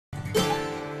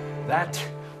That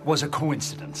was a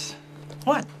coincidence.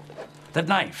 What? That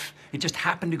knife. It just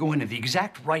happened to go into the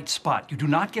exact right spot. You do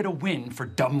not get a win for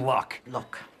dumb luck.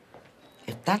 Look,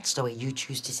 if that's the way you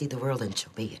choose to see the world, then so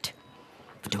be it.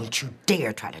 But don't you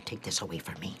dare try to take this away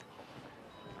from me.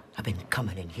 I've been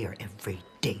coming in here every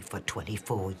day for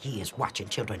 24 years, watching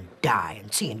children die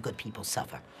and seeing good people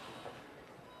suffer.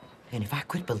 And if I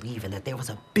quit believing that there was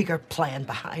a bigger plan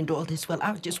behind all this, well,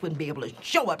 I just wouldn't be able to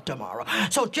show up tomorrow.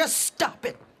 So just stop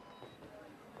it.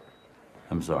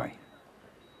 I'm sorry.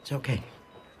 It's okay.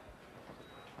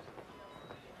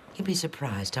 You'd be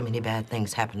surprised how many bad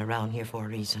things happen around here for a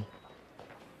reason.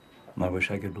 I wish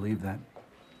I could believe that.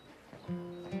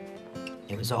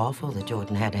 It was awful that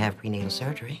Jordan had to have prenatal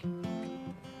surgery.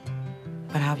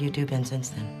 But how have you two been since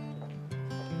then?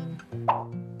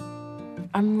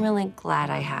 I'm really glad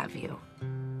I have you.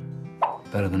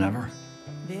 Better than ever.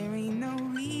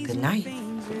 Good night.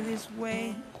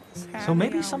 So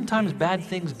maybe sometimes bad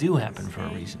things do happen for a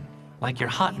reason. Like your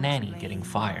hot nanny getting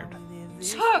fired.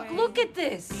 Chuck, look at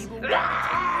this. You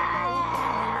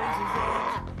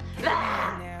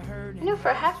know, for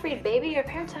a half-breed baby, your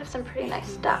parents have some pretty nice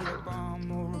stuff.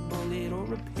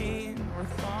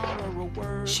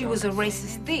 She was a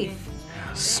racist thief.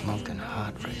 Smoking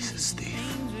hot racist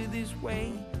thief.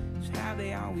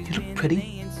 You look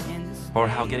pretty. Or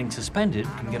how getting suspended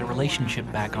can get a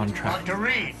relationship back on track. Dr.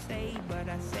 Reed,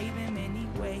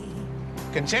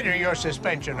 consider your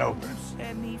suspension over.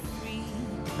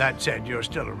 That said, you're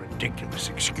still a ridiculous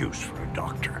excuse for a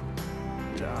doctor.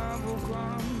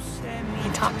 He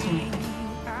talked to me.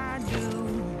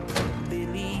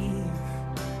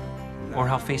 Or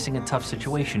how facing a tough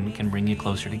situation can bring you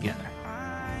closer together.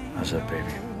 How's that, baby?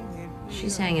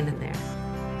 She's hanging in there.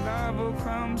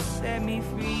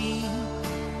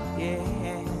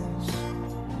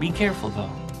 Be careful, though,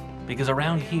 because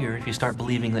around here, if you start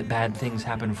believing that bad things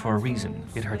happen for a reason,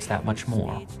 it hurts that much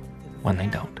more when they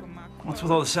don't. What's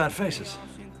with all the sad faces?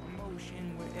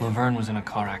 Laverne was in a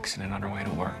car accident on her way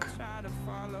to work.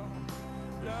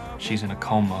 She's in a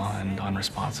coma and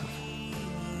unresponsive.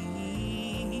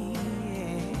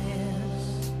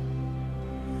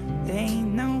 There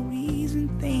ain't no reason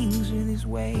things are this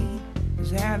way.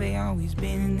 It's how they always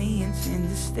been and they intend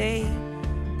to stay.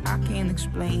 I can't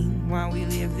explain why we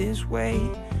live this way.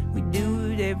 We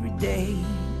do it every day.